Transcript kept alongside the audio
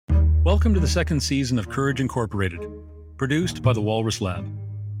Welcome to the second season of Courage Incorporated, produced by the Walrus Lab.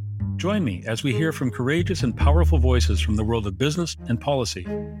 Join me as we hear from courageous and powerful voices from the world of business and policy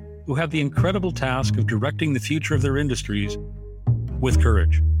who have the incredible task of directing the future of their industries with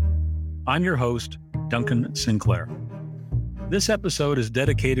courage. I'm your host, Duncan Sinclair. This episode is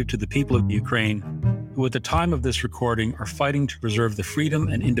dedicated to the people of Ukraine who at the time of this recording are fighting to preserve the freedom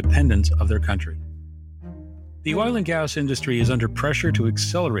and independence of their country. The oil and gas industry is under pressure to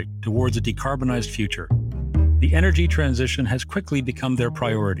accelerate towards a decarbonized future. The energy transition has quickly become their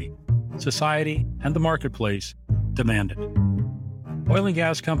priority. Society and the marketplace demand it. Oil and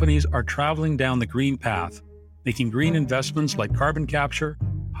gas companies are traveling down the green path, making green investments like carbon capture,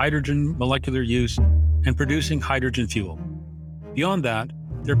 hydrogen molecular use, and producing hydrogen fuel. Beyond that,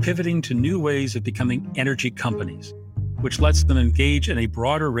 they're pivoting to new ways of becoming energy companies, which lets them engage in a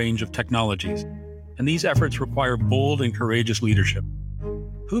broader range of technologies. And these efforts require bold and courageous leadership.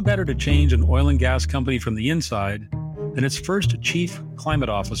 Who better to change an oil and gas company from the inside than its first Chief Climate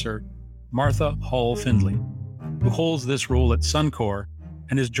Officer, Martha Hall Findlay, who holds this role at Suncor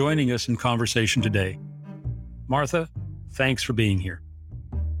and is joining us in conversation today. Martha, thanks for being here.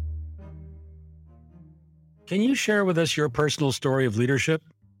 Can you share with us your personal story of leadership,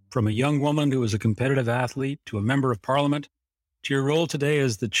 from a young woman who was a competitive athlete to a member of Parliament, to your role today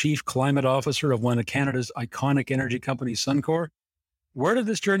as the Chief Climate Officer of one of Canada's iconic energy companies, Suncor? Where did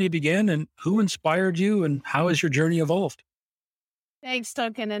this journey begin, and who inspired you, and how has your journey evolved? Thanks,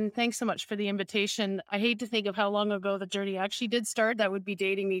 Duncan, and thanks so much for the invitation. I hate to think of how long ago the journey actually did start. That would be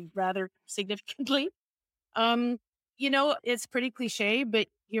dating me rather significantly. It's pretty cliche, but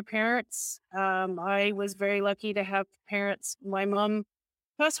your parents, I was very lucky to have parents. My mom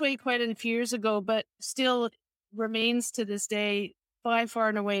passed away quite a few years ago, but still remains to this day by far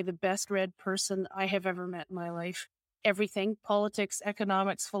and away the best read person I have ever met in my life. Everything, politics,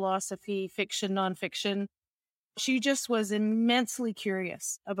 economics, philosophy, fiction, nonfiction. She just was immensely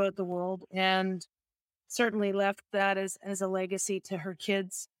curious about the world and certainly left that as a legacy to her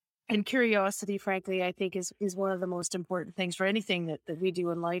kids. And curiosity, frankly, I think is one of the most important things for anything that we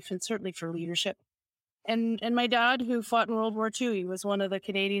do in life, and certainly for leadership. And my dad, who fought in World War II, he was one of the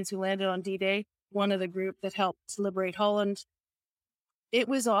Canadians who landed on D-Day, one of the group that helped liberate Holland. It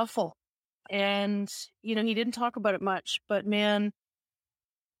was awful. And, he didn't talk about it much, but man,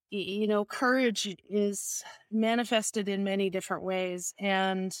 courage is manifested in many different ways.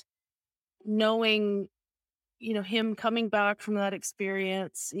 And knowing, him coming back from that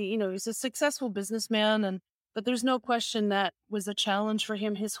experience, he's a successful businessman, but there's no question that was a challenge for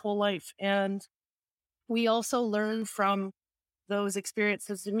him his whole life. And we also learned from those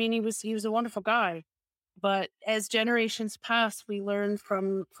experiences. I mean, he was a wonderful guy, but as generations pass, we learn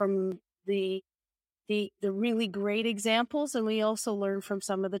from the really great examples, and we also learn from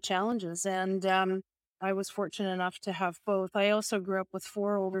some of the challenges. And I was fortunate enough to have both. I also grew up with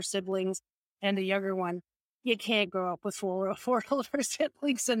 4 older siblings and a younger one. You can't grow up with four older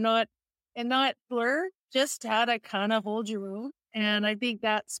siblings and not learn just how to kind of hold your own. And I think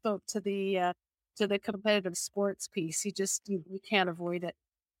that spoke to the competitive sports piece. You can't avoid it.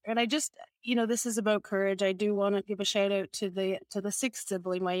 And I just, this is about courage. I do want to give a shout out to the 6th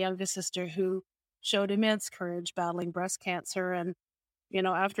sibling, my youngest sister, who showed immense courage battling breast cancer. And,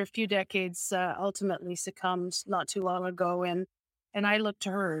 after a few decades, ultimately succumbed not too long ago. And I look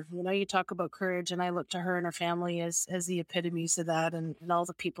to her, you talk about courage, and I look to her and her family as the epitomes of that, and all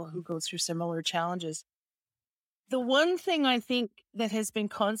the people who go through similar challenges. The one thing I think that has been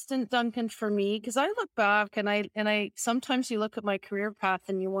constant, Duncan, for me, because I look back and I sometimes you look at my career path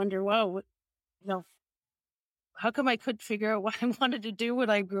and you wonder, wow, how come I couldn't figure out what I wanted to do when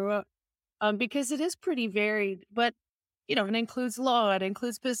I grew up? Because it is pretty varied, but, it includes law, it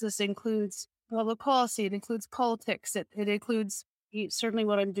includes business, it includes public policy, it includes politics, it includes certainly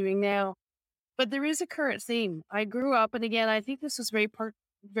what I'm doing now. But there is a current theme. I grew up, and again, I think this was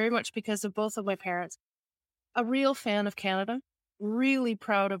very much because of both of my parents, a real fan of Canada, really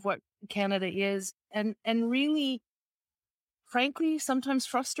proud of what Canada is, and really, frankly, sometimes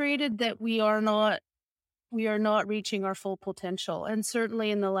frustrated that we are not reaching our full potential. And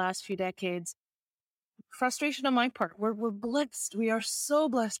certainly in the last few decades, frustration on my part. We're blessed. We are so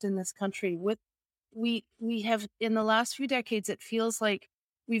blessed in this country. We have, in the last few decades, it feels like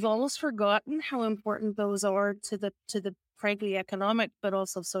we've almost forgotten how important those are to the frankly economic, but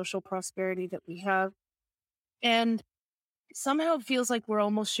also social prosperity that we have. And somehow it feels like we're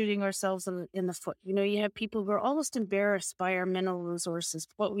almost shooting ourselves in the foot. You have people who are almost embarrassed by our mineral resources,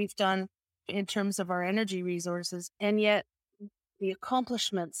 what we've done in terms of our energy resources. And yet the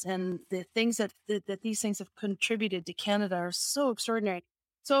accomplishments and the things that these things have contributed to Canada are so extraordinary.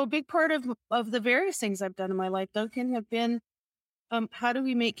 So a big part of the various things I've done in my life, Duncan, have been how do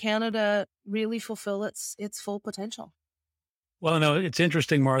we make Canada really fulfill its full potential? Well, no, it's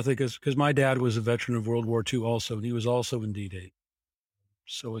interesting, Martha, because my dad was a veteran of World War II also, and he was also in D-Day.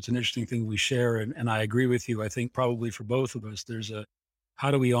 So it's an interesting thing we share. And I agree with you. I think probably for both of us, there's a how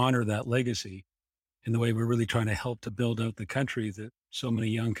do we honor that legacy in the way we're really trying to help to build out the country that so many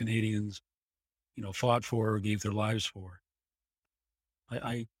young Canadians, fought for or gave their lives for.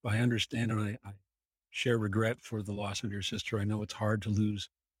 I understand and I share regret for the loss of your sister. I know it's hard to lose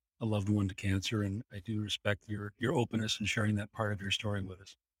a loved one to cancer, and I do respect your openness in sharing that part of your story with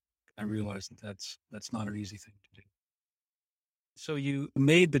us. I realize that that's not an easy thing to do. So you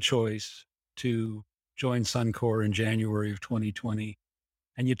made the choice to join Suncor in January of 2020,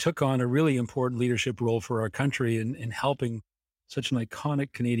 and you took on a really important leadership role for our country in helping such an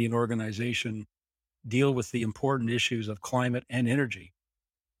iconic Canadian organization deal with the important issues of climate and energy.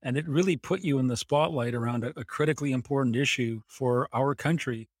 And it really put you in the spotlight around a critically important issue for our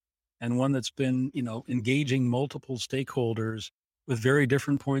country, and one that's been, engaging multiple stakeholders with very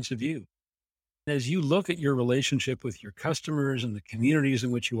different points of view. As you look at your relationship with your customers and the communities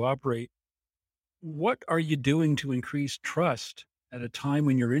in which you operate, what are you doing to increase trust at a time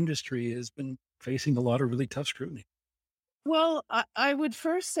when your industry has been facing a lot of really tough scrutiny? Well, I would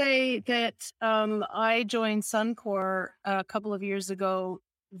first say that I joined Suncor a couple of years ago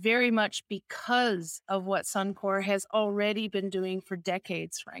very much because of what Suncor has already been doing for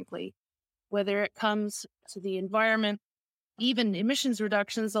decades, frankly, whether it comes to the environment, even emissions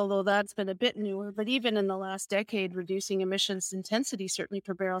reductions, although that's been a bit newer, but even in the last decade, reducing emissions intensity certainly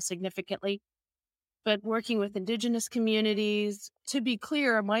per barrel significantly. But working with Indigenous communities, to be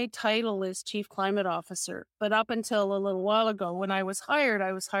clear, my title is Chief Climate Officer. But up until a little while ago, when I was hired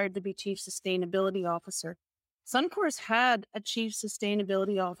to be Chief Sustainability Officer. Suncor's had a Chief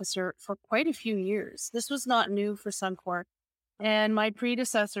Sustainability Officer for quite a few years. This was not new for Suncor. And my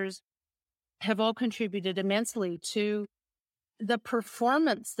predecessors have all contributed immensely to the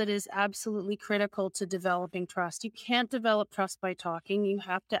performance that is absolutely critical to developing trust. You can't develop trust by talking. You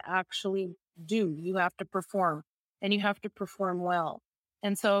have to actually do. You have to perform, and you have to perform well.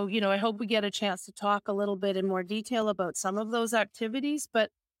 And so, I hope we get a chance to talk a little bit in more detail about some of those activities. But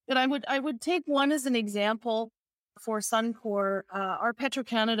I would take one as an example for Suncor, our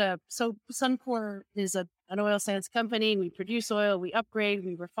Petro-Canada. So Suncor is an oil sands company. We produce oil, we upgrade,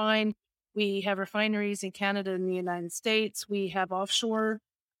 we refine. We have refineries in Canada and the United States. We have offshore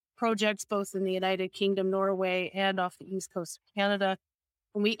projects both in the United Kingdom, Norway, and off the east coast of Canada.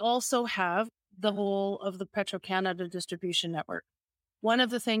 And we also have the whole of the Petro-Canada distribution network. One of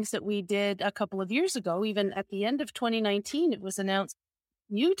the things that we did a couple of years ago, even at the end of 2019, it was announced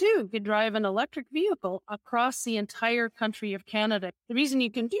you too could drive an electric vehicle across the entire country of Canada. The reason you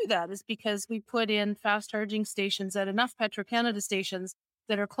can do that is because we put in fast charging stations at enough Petro-Canada stations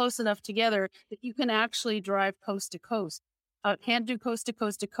that are close enough together that you can actually drive coast to coast. Can't do coast to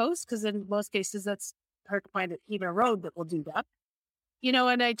coast to coast because in most cases that's hard to find even a road that will do that.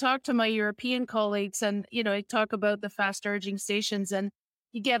 And I talk to my European colleagues and, I talk about the fast charging stations and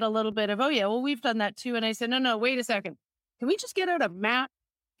you get a little bit of, oh yeah, well, we've done that too. And I said, no, wait a second. Can we just get out a map?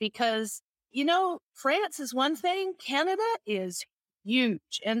 Because, France is one thing, Canada is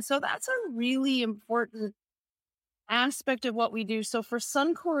huge. And so that's a really important aspect of what we do. So for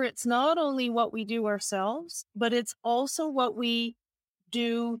Suncor, it's not only what we do ourselves, but it's also what we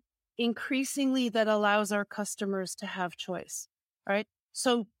do increasingly that allows our customers to have choice, right?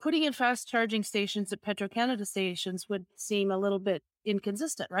 So putting in fast charging stations at Petro-Canada stations would seem a little bit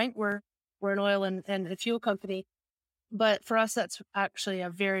inconsistent, right? We're an oil and a fuel company. But for us, that's actually a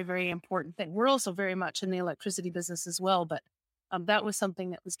very, very important thing. We're also very much in the electricity business as well. But that was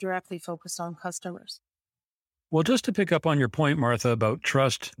something that was directly focused on customers. Well, just to pick up on your point, Martha, about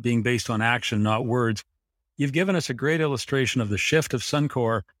trust being based on action, not words, you've given us a great illustration of the shift of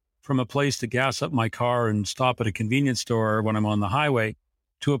Suncor from a place to gas up my car and stop at a convenience store when I'm on the highway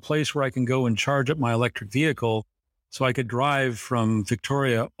to a place where I can go and charge up my electric vehicle so I could drive from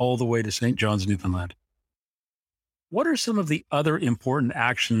Victoria all the way to St. John's, Newfoundland. What are some of the other important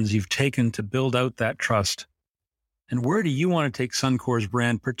actions you've taken to build out that trust? And where do you want to take Suncor's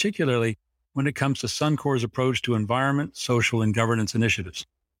brand, particularly when it comes to Suncor's approach to environment, social, and governance initiatives?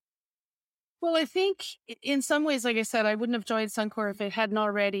 Well, I think in some ways, like I said, I wouldn't have joined Suncor if it hadn't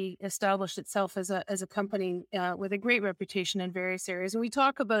already established itself as a company with a great reputation in various areas. And we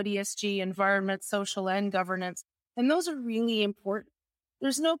talk about ESG, environment, social, and governance, and those are really important.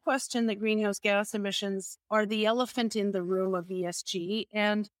 There's no question that greenhouse gas emissions are the elephant in the room of ESG.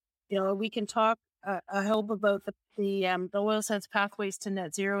 And, we can talk I hope about the Oil Sands Pathways to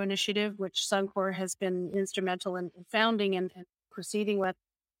Net Zero initiative, which Suncor has been instrumental in founding and proceeding with.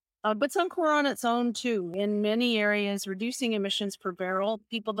 But Suncor on its own too, in many areas, reducing emissions per barrel.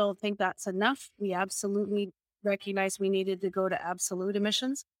 People don't think that's enough. We absolutely recognize we needed to go to absolute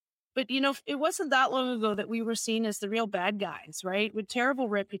emissions. But, it wasn't that long ago that we were seen as the real bad guys, right? With terrible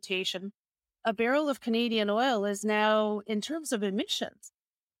reputation. A barrel of Canadian oil is now, in terms of emissions,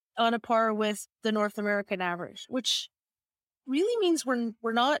 on a par with the North American average, which really means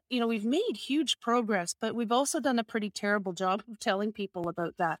we're not, we've made huge progress, but we've also done a pretty terrible job of telling people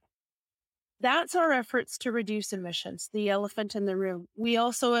about that. That's our efforts to reduce emissions, the elephant in the room. We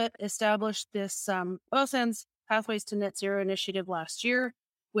also established this Oil Sands Pathways to Net Zero initiative last year,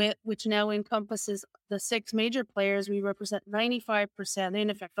 which now encompasses the 6 major players. We represent 95%, in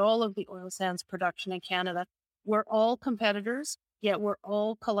effect, all of the oil sands production in Canada. We're all competitors, yet we're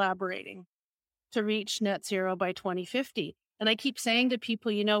all collaborating to reach net zero by 2050. And I keep saying to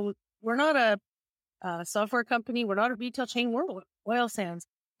people, we're not a software company. We're not a retail chain. We're oil sands.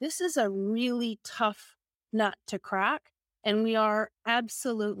 This is a really tough nut to crack, and we are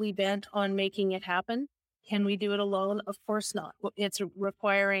absolutely bent on making it happen. Can we do it alone? Of course not. It's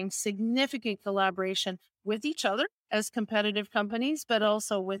requiring significant collaboration with each other as competitive companies, but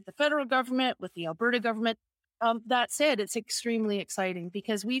also with the federal government, with the Alberta government. That said, it's extremely exciting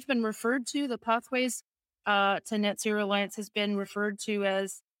because we've been referred to, the Pathways to Net Zero Alliance has been referred to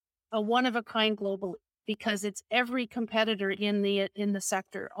as a one-of-a-kind globally, because it's every competitor in the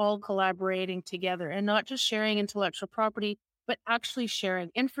sector all collaborating together and not just sharing intellectual property, but actually sharing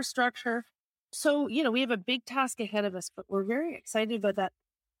infrastructure. So, we have a big task ahead of us, but we're very excited about that.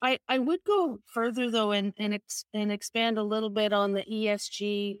 I would go further, though, and expand a little bit on the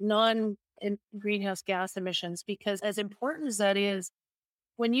ESG, non-greenhouse gas emissions, because as important as that is,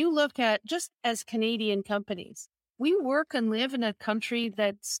 when you look at just as Canadian companies, we work and live in a country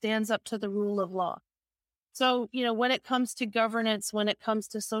that stands up to the rule of law. So, when it comes to governance, when it comes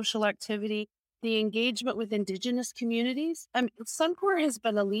to social activity, the engagement with Indigenous communities. Suncor has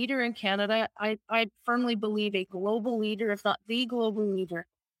been a leader in Canada. I firmly believe a global leader, if not the global leader,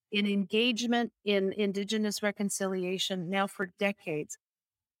 in engagement in Indigenous reconciliation now for decades.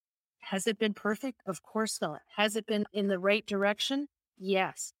 Has it been perfect? Of course not. Has it been in the right direction?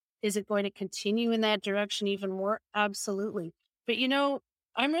 Yes. Is it going to continue in that direction even more? Absolutely. But,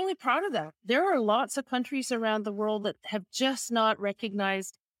 I'm really proud of that. There are lots of countries around the world that have just not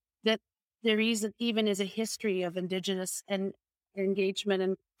recognized that there even is a history of Indigenous and engagement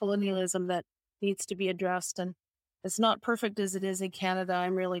and colonialism that needs to be addressed. And it's not perfect as it is in Canada.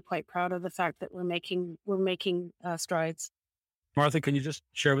 I'm really quite proud of the fact that we're making strides. Martha, can you just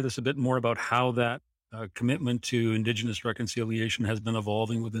share with us a bit more about how that commitment to Indigenous reconciliation has been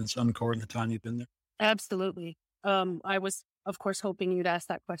evolving within Suncor in the time you've been there? Absolutely. I was, of course, hoping you'd ask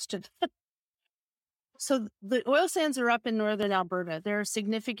that question. So the oil sands are up in northern Alberta. There are a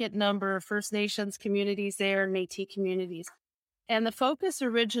significant number of First Nations communities there and Métis communities. And the focus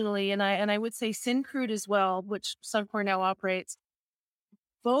originally, and I would say Syncrude as well, which Suncor now operates,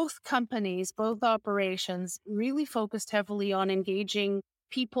 both companies, both operations really focused heavily on engaging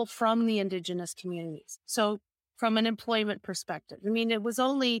people from the Indigenous communities. So from an employment perspective, it was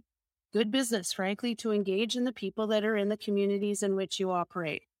only good business, frankly, to engage in the people that are in the communities in which you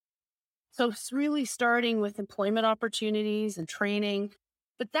operate. So it's really starting with employment opportunities and training,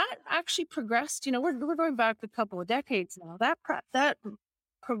 but that actually progressed. We're going back a couple of decades now. That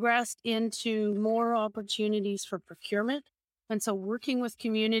progressed into more opportunities for procurement, and so working with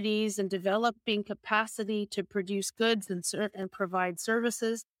communities and developing capacity to produce goods and provide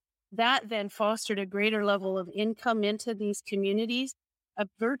services. That then fostered a greater level of income into these communities, a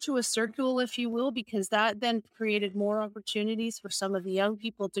virtuous circle, if you will, because that then created more opportunities for some of the young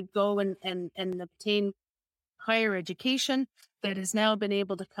people to go and obtain higher education that has now been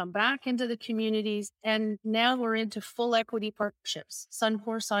able to come back into the communities. And now we're into full equity partnerships.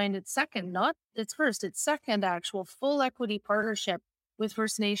 Suncor signed its second actual full equity partnership with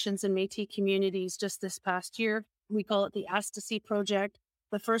First Nations and Métis communities just this past year. We call it the Astasy Project.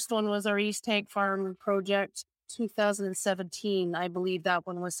 The first one was our East Tank Farm project. 2017, I believe that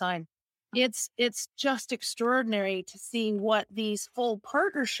one was signed. It's just extraordinary to see what these full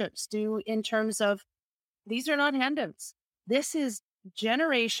partnerships do in terms of, these are not handouts. This is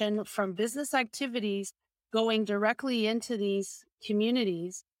generation from business activities going directly into these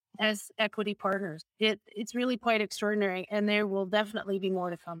communities as equity partners. It's really quite extraordinary, and there will definitely be more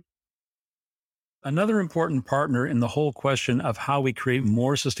to come. Another important partner in the whole question of how we create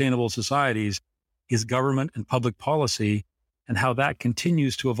more sustainable societies is government and public policy, and how that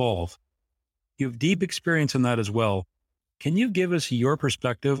continues to evolve. You have deep experience in that as well. Can you give us your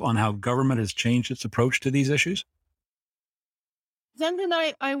perspective on how government has changed its approach to these issues? Then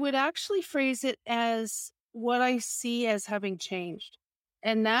I would actually phrase it as what I see as having changed.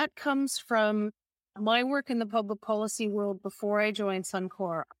 And that comes from my work in the public policy world before I joined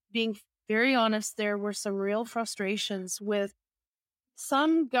Suncor. Being very honest, there were some real frustrations with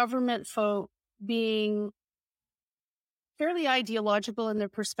some government folk being fairly ideological in their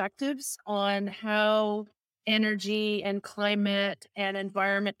perspectives on how energy and climate and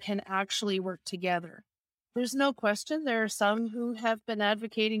environment can actually work together. There's no question there are some who have been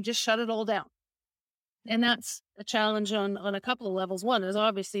advocating just shut it all down. And that's a challenge on a couple of levels. One is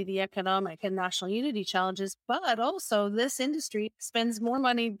obviously the economic and national unity challenges, but also this industry spends more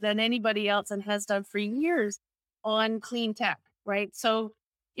money than anybody else and has done for years on clean tech, right? So,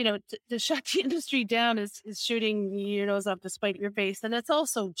 to shut the industry down is shooting your nose up to spite your face. And it's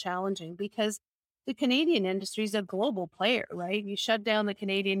also challenging because the Canadian industry is a global player, right? You shut down the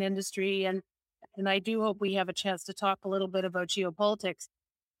Canadian industry, and I do hope we have a chance to talk a little bit about geopolitics.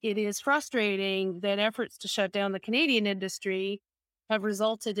 It is frustrating that efforts to shut down the Canadian industry have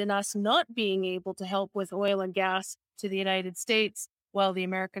resulted in us not being able to help with oil and gas to the United States, while the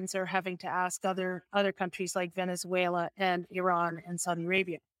Americans are having to ask other countries like Venezuela and Iran and Saudi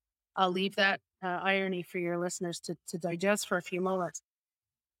Arabia. I'll leave that irony for your listeners to digest for a few moments.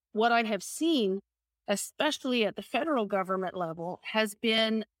 What I have seen, especially at the federal government level, has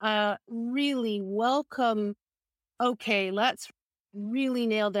been a really welcome, okay, let's really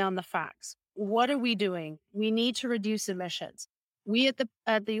nail down the facts. What are we doing? We need to reduce emissions. We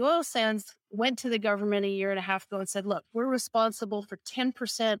at the oil sands went to the government a year and a half ago and said, look, we're responsible for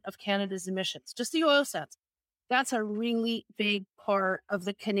 10% of Canada's emissions, just the oil sands. That's a really big part of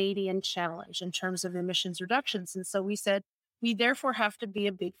the Canadian challenge in terms of emissions reductions. And so we said, we therefore have to be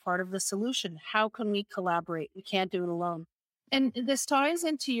a big part of the solution. How can we collaborate? We can't do it alone. And this ties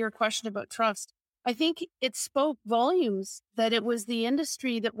into your question about trust. I think it spoke volumes that it was the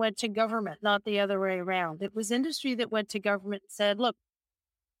industry that went to government, not the other way around. It was industry that went to government and said, look,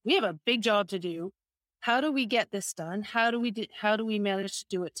 we have a big job to do. How do we get this done? How do we manage to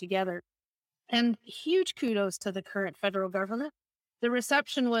do it together? And huge kudos to the current federal government. The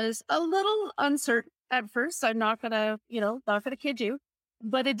reception was a little uncertain at first. I'm not gonna kid you,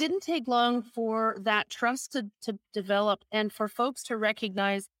 but it didn't take long for that trust to develop and for folks to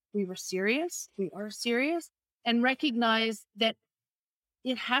recognize we are serious, and recognize that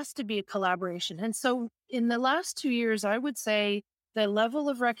it has to be a collaboration. And so in the last 2 years, I would say the level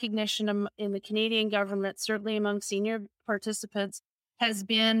of recognition in the Canadian government, certainly among senior participants, has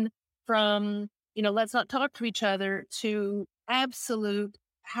been from, let's not talk to each other to absolute,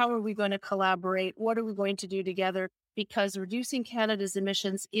 how are we going to collaborate? What are we going to do together? Because reducing Canada's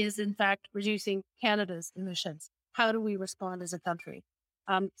emissions is in fact reducing Canada's emissions. How do we respond as a country?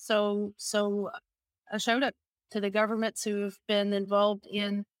 So a shout out to the governments who have been involved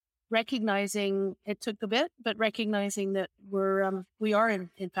in recognizing it took a bit, but recognizing that we are in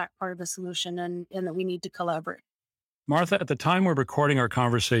fact part of the solution and that we need to collaborate. Martha, at the time we're recording our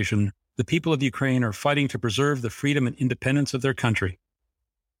conversation, the people of Ukraine are fighting to preserve the freedom and independence of their country.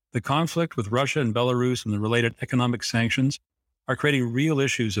 The conflict with Russia and Belarus and the related economic sanctions are creating real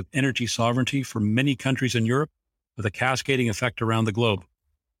issues of energy sovereignty for many countries in Europe, with a cascading effect around the globe.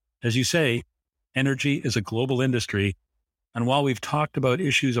 As you say, energy is a global industry, and while we've talked about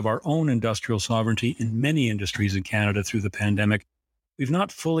issues of our own industrial sovereignty in many industries in Canada through the pandemic, we've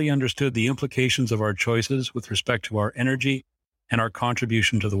not fully understood the implications of our choices with respect to our energy and our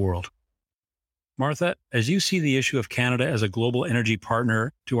contribution to the world. Martha, as you see the issue of Canada as a global energy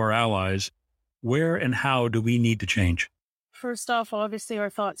partner to our allies, where and how do we need to change? First off, obviously, our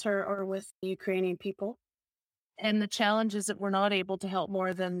thoughts are with the Ukrainian people. And the challenges that we're not able to help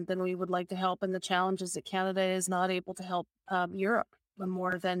more than we would like to help, and the challenges that Canada is not able to help Europe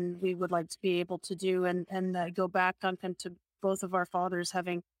more than we would like to be able to do. And go back, Duncan, to both of our fathers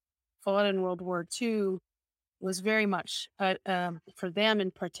having fought in World War II was very much, for them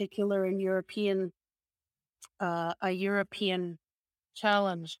in particular, a European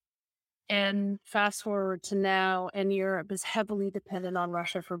challenge. And fast forward to now, and Europe is heavily dependent on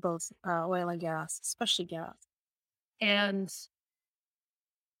Russia for both oil and gas, especially gas. And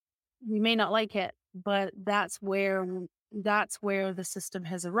we may not like it, but that's where the system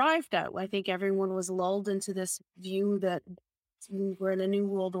has arrived at. I think everyone was lulled into this view that we're in a new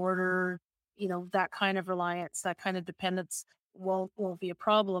world order, that kind of reliance, that kind of dependence won't be a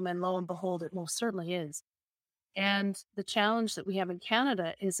problem. And lo and behold, it most certainly is. And the challenge that we have in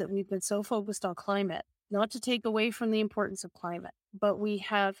Canada is that we've been so focused on climate, not to take away from the importance of climate, but we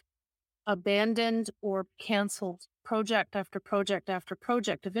have abandoned or canceled project after project after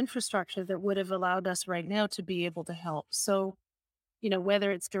project of infrastructure that would have allowed us right now to be able to help. So,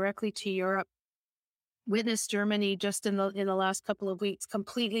 whether it's directly to Europe, witness Germany just in the last couple of weeks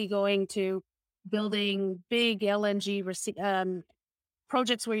completely going to building big LNG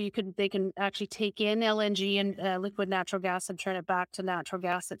projects where they can actually take in LNG and liquid natural gas and turn it back to natural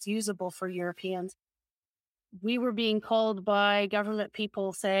gas that's usable for Europeans. We were being called by government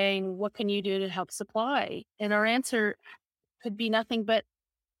people saying, "What can you do to help supply?" And our answer could be nothing but,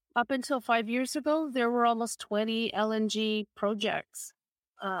 up until 5 years ago, there were almost 20 LNG projects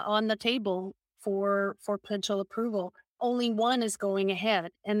on the table for potential approval. Only one is going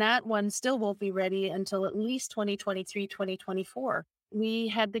ahead, and that one still won't be ready until at least 2023, 2024. We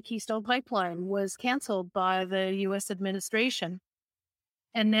had the Keystone Pipeline was canceled by the U.S. administration.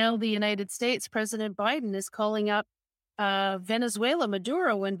 And now the United States, President Biden is calling up Venezuela,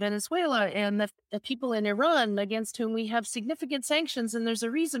 Maduro in Venezuela, and the people in Iran against whom we have significant sanctions, and there's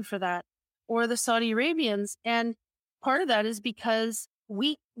a reason for that, or the Saudi Arabians. And part of that is because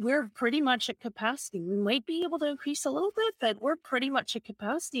we're pretty much at capacity. We might be able to increase a little bit, but we're pretty much at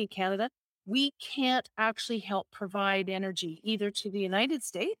capacity in Canada. We can't actually help provide energy either to the United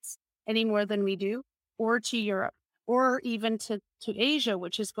States any more than we do, or to Europe, or even to Asia,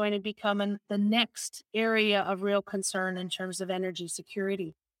 which is going to become the next area of real concern in terms of energy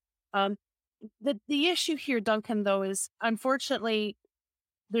security. The issue here, Duncan, though, is unfortunately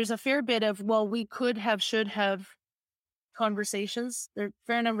there's a fair bit of, well, we could have, should have conversations. There are a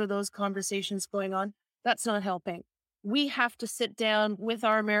fair number of those conversations going on. That's not helping. We have to sit down with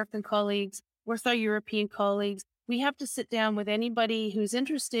our American colleagues, with our European colleagues. We have to sit down with anybody who's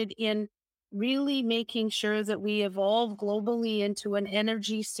interested in really making sure that we evolve globally into an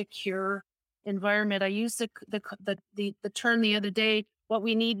energy secure environment. I used the term the other day. What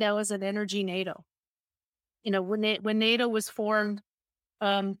we need now is an energy NATO. When NATO was formed,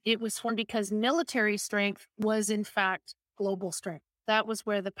 it was formed because military strength was in fact global strength. That was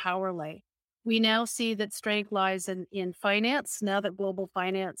where the power lay. We now see that strength lies in finance, now that global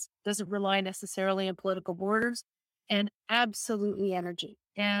finance doesn't rely necessarily on political borders, and absolutely energy.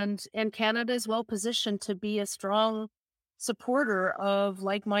 And Canada is well positioned to be a strong supporter of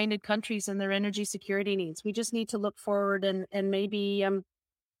like-minded countries and their energy security needs. We just need to look forward and maybe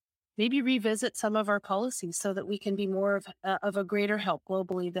revisit some of our policies so that we can be more of a greater help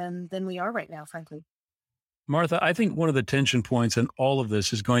globally than we are right now, frankly. Martha, I think one of the tension points in all of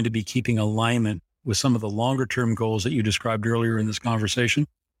this is going to be keeping alignment with some of the longer-term goals that you described earlier in this conversation.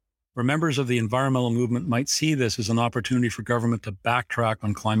 Where members of the environmental movement might see this as an opportunity for government to backtrack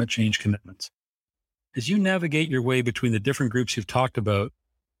on climate change commitments. As you navigate your way between the different groups you've talked about,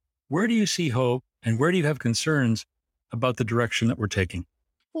 where do you see hope and where do you have concerns about the direction that we're taking?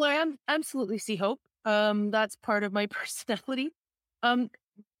 Well, I absolutely see hope. That's part of my personality.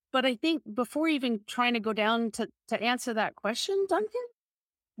 But I think before even trying to go down to answer that question, Duncan,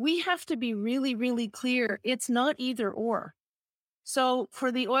 we have to be really, really clear. It's not either or. So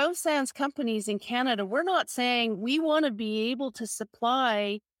for the oil sands companies in Canada, we're not saying we want to be able to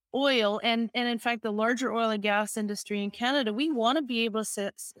supply oil. And in fact, the larger oil and gas industry in Canada, we want to be able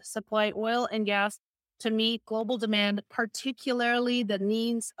to supply oil and gas to meet global demand, particularly the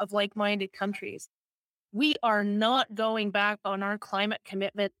needs of like-minded countries. We are not going back on our climate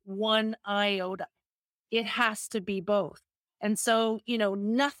commitment one iota. It has to be both. And so,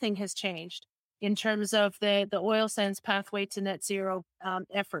 nothing has changed in terms of the oil sands pathway to net zero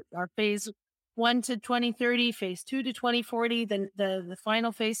effort. Our phase 1 to 2030, phase 2 to 2040, then the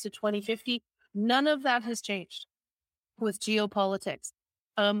final phase to 2050. None of that has changed with geopolitics.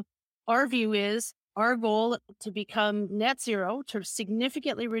 Our view is our goal to become net zero, to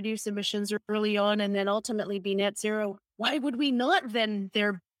significantly reduce emissions early on and then ultimately be net zero. Why would we not then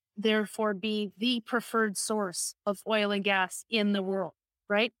therefore be the preferred source of oil and gas in the world,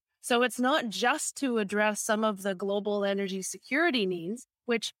 right? So it's not just to address some of the global energy security needs,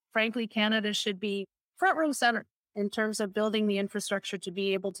 which frankly, Canada should be front row center in terms of building the infrastructure to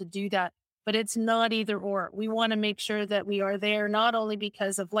be able to do that. But it's not either or. We want to make sure that we are there, not only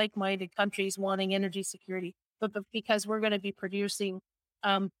because of like-minded countries wanting energy security, but because we're going to be producing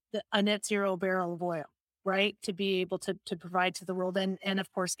a net zero barrel of oil, right? To be able to provide to the world and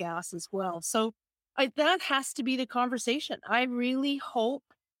of course, gas as well. So that has to be the conversation. I really hope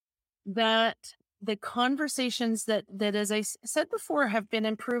that the conversations that, as I said before, have been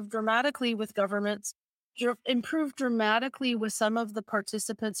improved dramatically with governments, improved dramatically with some of the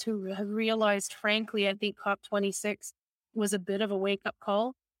participants who have realized, frankly, I think COP26 was a bit of a wake-up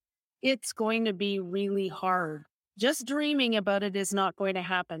call. It's going to be really hard Just dreaming about it is not going to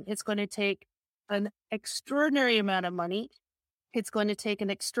happen. It's going to take an extraordinary amount of money. It's going to take an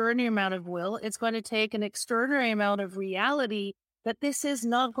extraordinary amount of will. It's going to take an extraordinary amount of reality that this is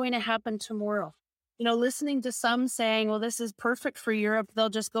not going to happen tomorrow. Listening to some saying, well, this is perfect for Europe. They'll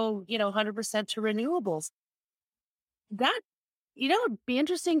just go, 100% to renewables. It'd be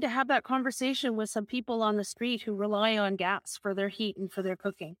interesting to have that conversation with some people on the street who rely on gas for their heat and for their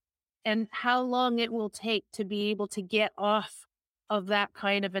cooking, and how long it will take to be able to get off of that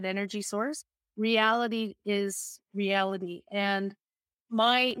kind of an energy source. Reality is reality. And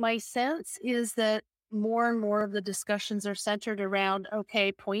my sense is that more and more of the discussions are centered around,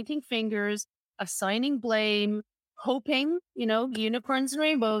 okay, pointing fingers, assigning blame, hoping, unicorns and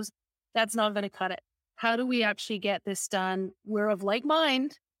rainbows. That's not going to cut it. How do we actually get this done? We're of like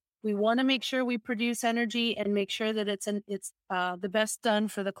mind. We want to make sure we produce energy and make sure that it's the best done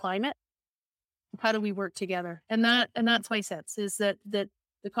for the climate. How do we work together? And that's my sense, is that the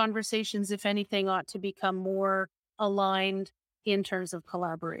conversations, if anything, ought to become more aligned in terms of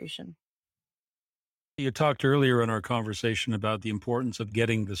collaboration. You talked earlier in our conversation about the importance of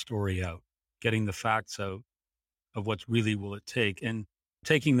getting the story out, getting the facts out of what really will it take. And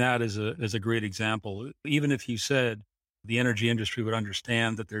taking that as a great example, even if you said the energy industry would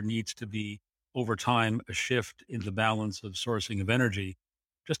understand that there needs to be, over time, a shift in the balance of sourcing of energy,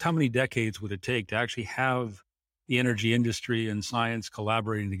 just how many decades would it take to actually have the energy industry and science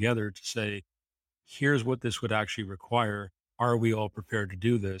collaborating together to say, here's what this would actually require. Are we all prepared to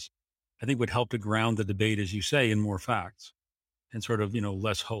do this? I think would help to ground the debate, as you say, in more facts and sort of,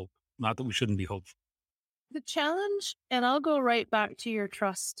 less hope. Not that we shouldn't be hopeful. The challenge, and I'll go right back to your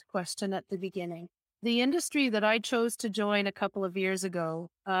trust question at the beginning. The industry that I chose to join a couple of years ago,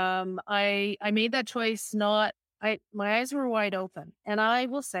 I made that choice my eyes were wide open. And I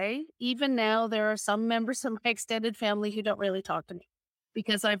will say, even now, there are some members of my extended family who don't really talk to me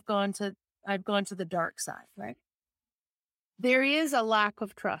because I've gone to the dark side, right? There is a lack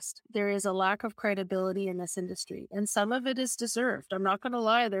of trust. There is a lack of credibility in this industry, and some of it is deserved. I'm not going to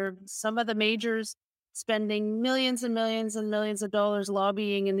lie. There are some of the majors spending millions and millions and millions of dollars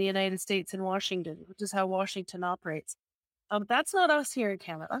lobbying in the United States and Washington, which is how Washington operates. That's not us here in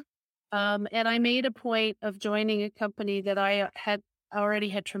Canada. And I made a point of joining a company that I already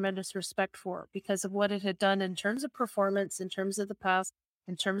had tremendous respect for because of what it had done in terms of performance, in terms of the past,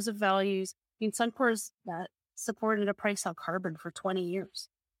 in terms of values. I mean, Suncor's supported a price on carbon for 20 years.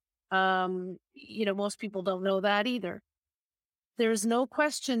 Most people don't know that either. There's no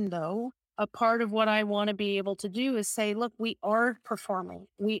question, though, a part of what I want to be able to do is say, look, we are performing.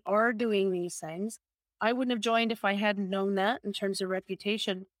 We are doing these things. I wouldn't have joined if I hadn't known that in terms of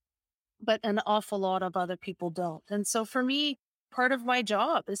reputation, but an awful lot of other people don't. And so for me, part of my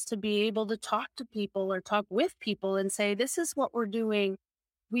job is to be able to talk to people or talk with people and say, this is what we're doing.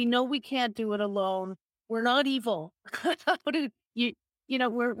 We know we can't do it alone. We're not evil.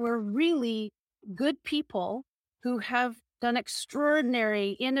 We're really good people who have done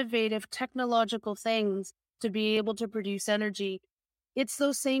extraordinary, innovative, technological things to be able to produce energy. It's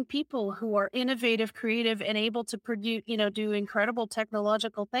those same people who are innovative, creative, and able to produce, do incredible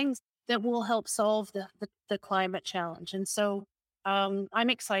technological things that will help solve the climate challenge. And so I'm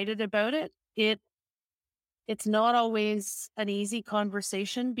excited about it. It's not always an easy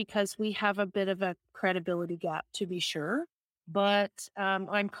conversation because we have a bit of a credibility gap, to be sure. But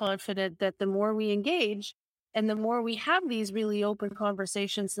I'm confident that the more we engage and the more we have these really open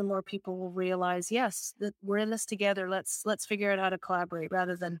conversations, the more people will realize, yes, that we're in this together. Let's figure out how to collaborate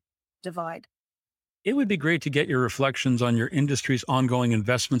rather than divide. It would be great to get your reflections on your industry's ongoing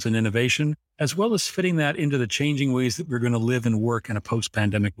investments and innovation, as well as fitting that into the changing ways that we're going to live and work in a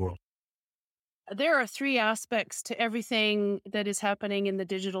post-pandemic world. There are three aspects to everything that is happening in the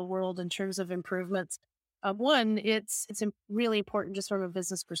digital world in terms of improvements. One, it's really important just from a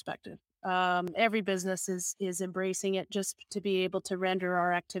business perspective. Every business is embracing it just to be able to render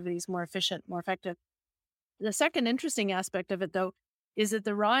our activities more efficient, more effective. The second interesting aspect of it, though, is that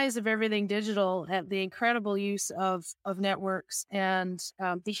the rise of everything digital and the incredible use of networks and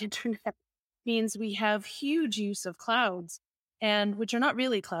the internet means we have huge use of clouds, and which are not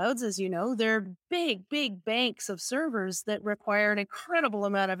really clouds, as you know. They're big, big banks of servers that require an incredible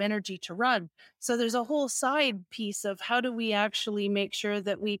amount of energy to run. So there's a whole side piece of how do we actually make sure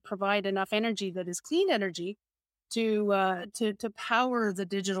that we provide enough energy that is clean energy to power the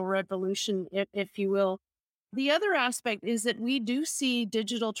digital revolution, if you will. The other aspect is that we do see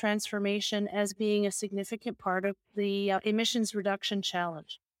digital transformation as being a significant part of the emissions reduction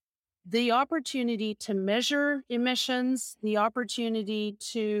challenge. The opportunity to measure emissions, the opportunity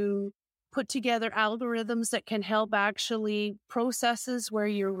to put together algorithms that can help actually processes where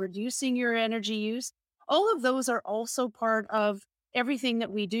you're reducing your energy use. All of those are also part of everything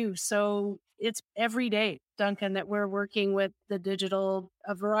that we do. So it's every day, Duncan, that we're working with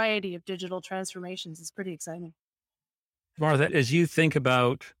a variety of digital transformations. It's pretty exciting. Martha, as you think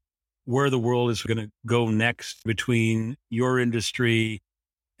about where the world is going to go next between your industry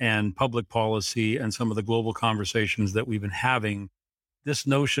and public policy and some of the global conversations that we've been having, this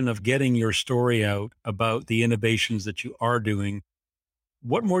notion of getting your story out about the innovations that you are doing,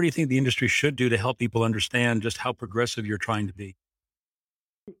 what more do you think the industry should do to help people understand just how progressive you're trying to be?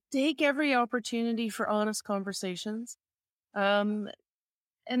 Take every opportunity for honest conversations. Um,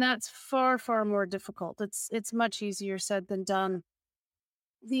 and that's far, far more difficult. It's much easier said than done.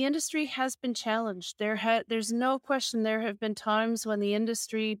 The industry has been challenged. There's no question there have been times when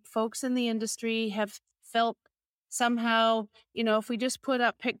folks in the industry have felt somehow, if we just put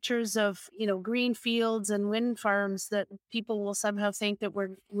up pictures of, green fields and wind farms, that people will somehow think that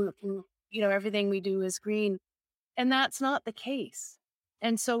everything we do is green. And that's not the case.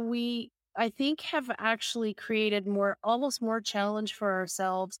 And so I think, have actually created almost more challenge for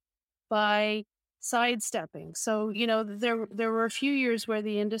ourselves by sidestepping. So, there were a few years where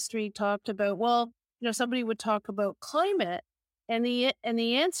the industry talked about, well, somebody would talk about climate, and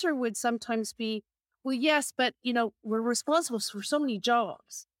the answer would sometimes be, well, yes, but, we're responsible for so many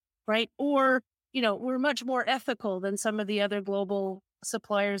jobs, right? Or, we're much more ethical than some of the other global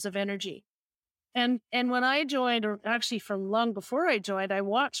suppliers of energy. And when I joined, or actually from long before I joined, I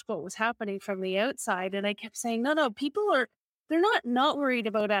watched what was happening from the outside, and I kept saying, no, they're not worried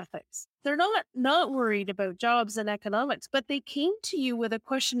about ethics. They're not worried about jobs and economics, but they came to you with a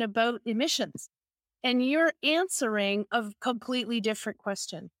question about emissions, and you're answering a completely different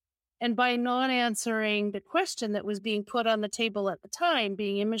question. And by not answering the question that was being put on the table at the time,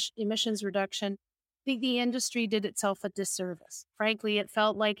 being emissions reduction, I think the industry did itself a disservice. Frankly, it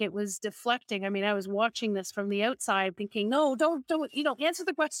felt like it was deflecting. I mean, I was watching this from the outside thinking, no, don't, answer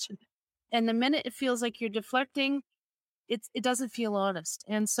the question. And the minute it feels like you're deflecting, it doesn't feel honest.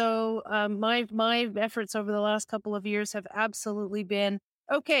 And so my efforts over the last couple of years have absolutely been,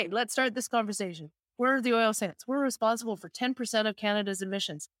 okay, let's start this conversation. Where are the oil sands? We're responsible for 10% of Canada's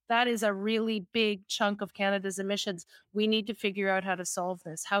emissions. That is a really big chunk of Canada's emissions. We need to figure out how to solve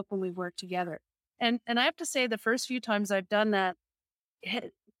this. How can we work together? And I have to say, the first few times I've done that,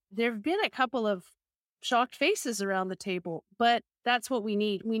 there have been a couple of shocked faces around the table, but that's what we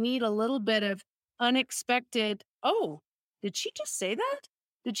need. We need a little bit of unexpected, oh, did she just say that?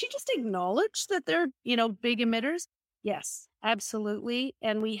 Did she just acknowledge that they're, big emitters? Yes, absolutely.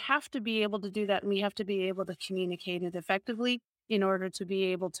 And we have to be able to do that. And we have to be able to communicate it effectively in order to be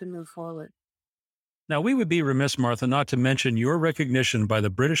able to move forward. Now, we would be remiss, Martha, not to mention your recognition by the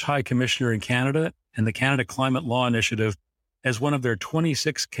British High Commissioner in Canada and the Canada Climate Law Initiative as one of their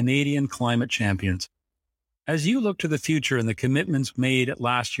 26 Canadian climate champions. As you look to the future and the commitments made at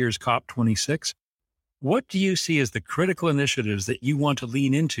last year's COP26, what do you see as the critical initiatives that you want to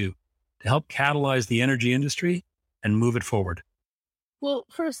lean into to help catalyze the energy industry and move it forward? Well,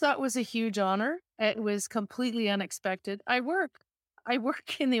 first, that was a huge honor. It was completely unexpected. I work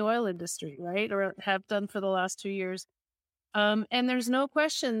in the oil industry, right? Or have done for the last 2 years. And there's no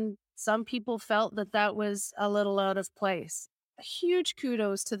question some people felt that was a little out of place. A huge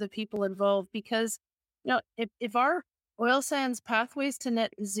kudos to the people involved, because, if our oil sands pathways to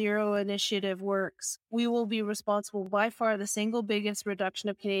net zero initiative works, we will be responsible by far the single biggest reduction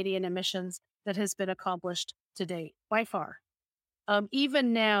of Canadian emissions that has been accomplished to date, by far.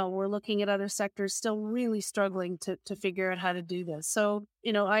 Even now, we're looking at other sectors still really struggling to figure out how to do this. So,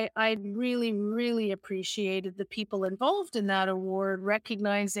 I really, really appreciated the people involved in that award,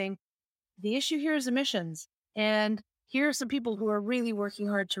 recognizing the issue here is emissions. And here are some people who are really working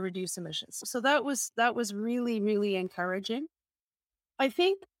hard to reduce emissions. So that was really, really encouraging. I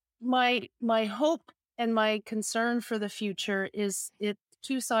think my hope and my concern for the future is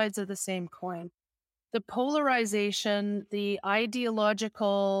two sides of the same coin. The polarization, the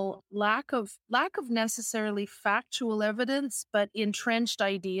ideological lack of necessarily factual evidence, but entrenched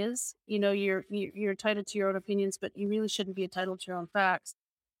ideas. You're entitled to your own opinions, but you really shouldn't be entitled to your own facts,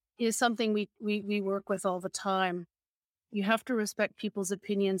 is something we work with all the time. You have to respect people's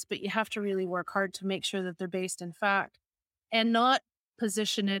opinions, but you have to really work hard to make sure that they're based in fact, and not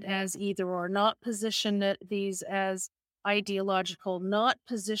position it as either or, not position these as ideological, not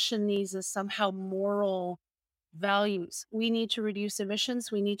position these as somehow moral values. We need to reduce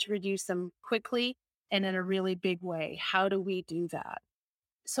emissions. We need to reduce them quickly and in a really big way. How do we do that?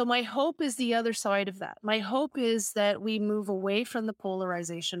 So my hope is the other side of that. My hope is that we move away from the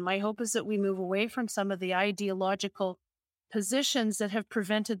polarization. My hope is that we move away from some of the ideological positions that have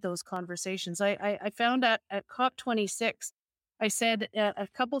prevented those conversations. I found at COP26, I said a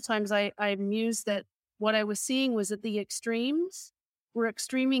couple times, I mused that what I was seeing was that the extremes were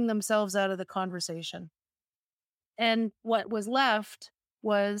extreming themselves out of the conversation. And what was left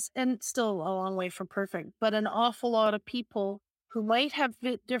was, and still a long way from perfect, but an awful lot of people who might have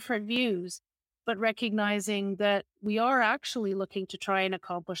different views, but recognizing that we are actually looking to try and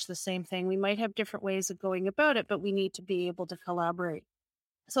accomplish the same thing. We might have different ways of going about it, but we need to be able to collaborate.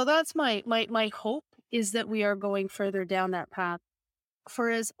 So that's my hope, is that we are going further down that path. For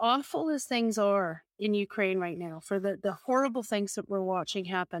as awful as things are in Ukraine right now, for the horrible things that we're watching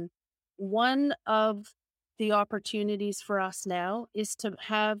happen, one of the opportunities for us now is to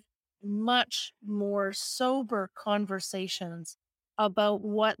have much more sober conversations about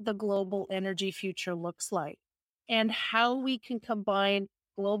what the global energy future looks like and how we can combine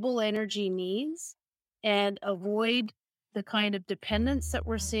global energy needs and avoid the kind of dependence that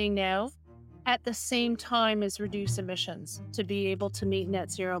we're seeing now, at the same time as reduce emissions to be able to meet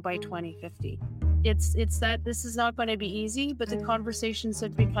net zero by 2050. It's that this is not going to be easy, but the conversations are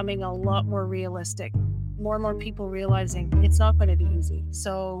becoming a lot more realistic. More and more people realizing it's not going to be easy.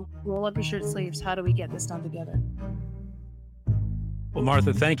 So roll up your shirt sleeves. How do we get this done together? Well,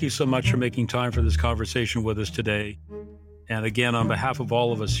 Martha, thank you so much for making time for this conversation with us today. And again, on behalf of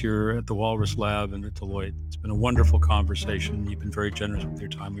all of us here at the Walrus Lab and at Deloitte, it's been a wonderful conversation. You've been very generous with your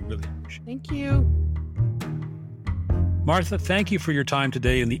time. We really appreciate it. Thank you. Martha, thank you for your time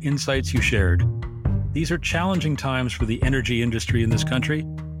today and the insights you shared. These are challenging times for the energy industry in this country,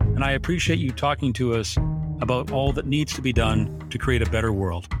 and I appreciate you talking to us about all that needs to be done to create a better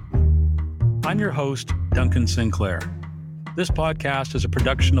world. I'm your host, Duncan Sinclair. This podcast is a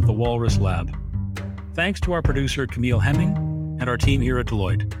production of the Walrus Lab. Thanks to our producer, Camille Hemming, and our team here at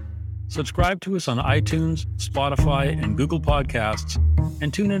Deloitte. Subscribe to us on iTunes, Spotify, and Google Podcasts,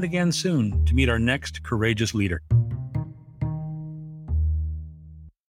 and tune in again soon to meet our next courageous leader.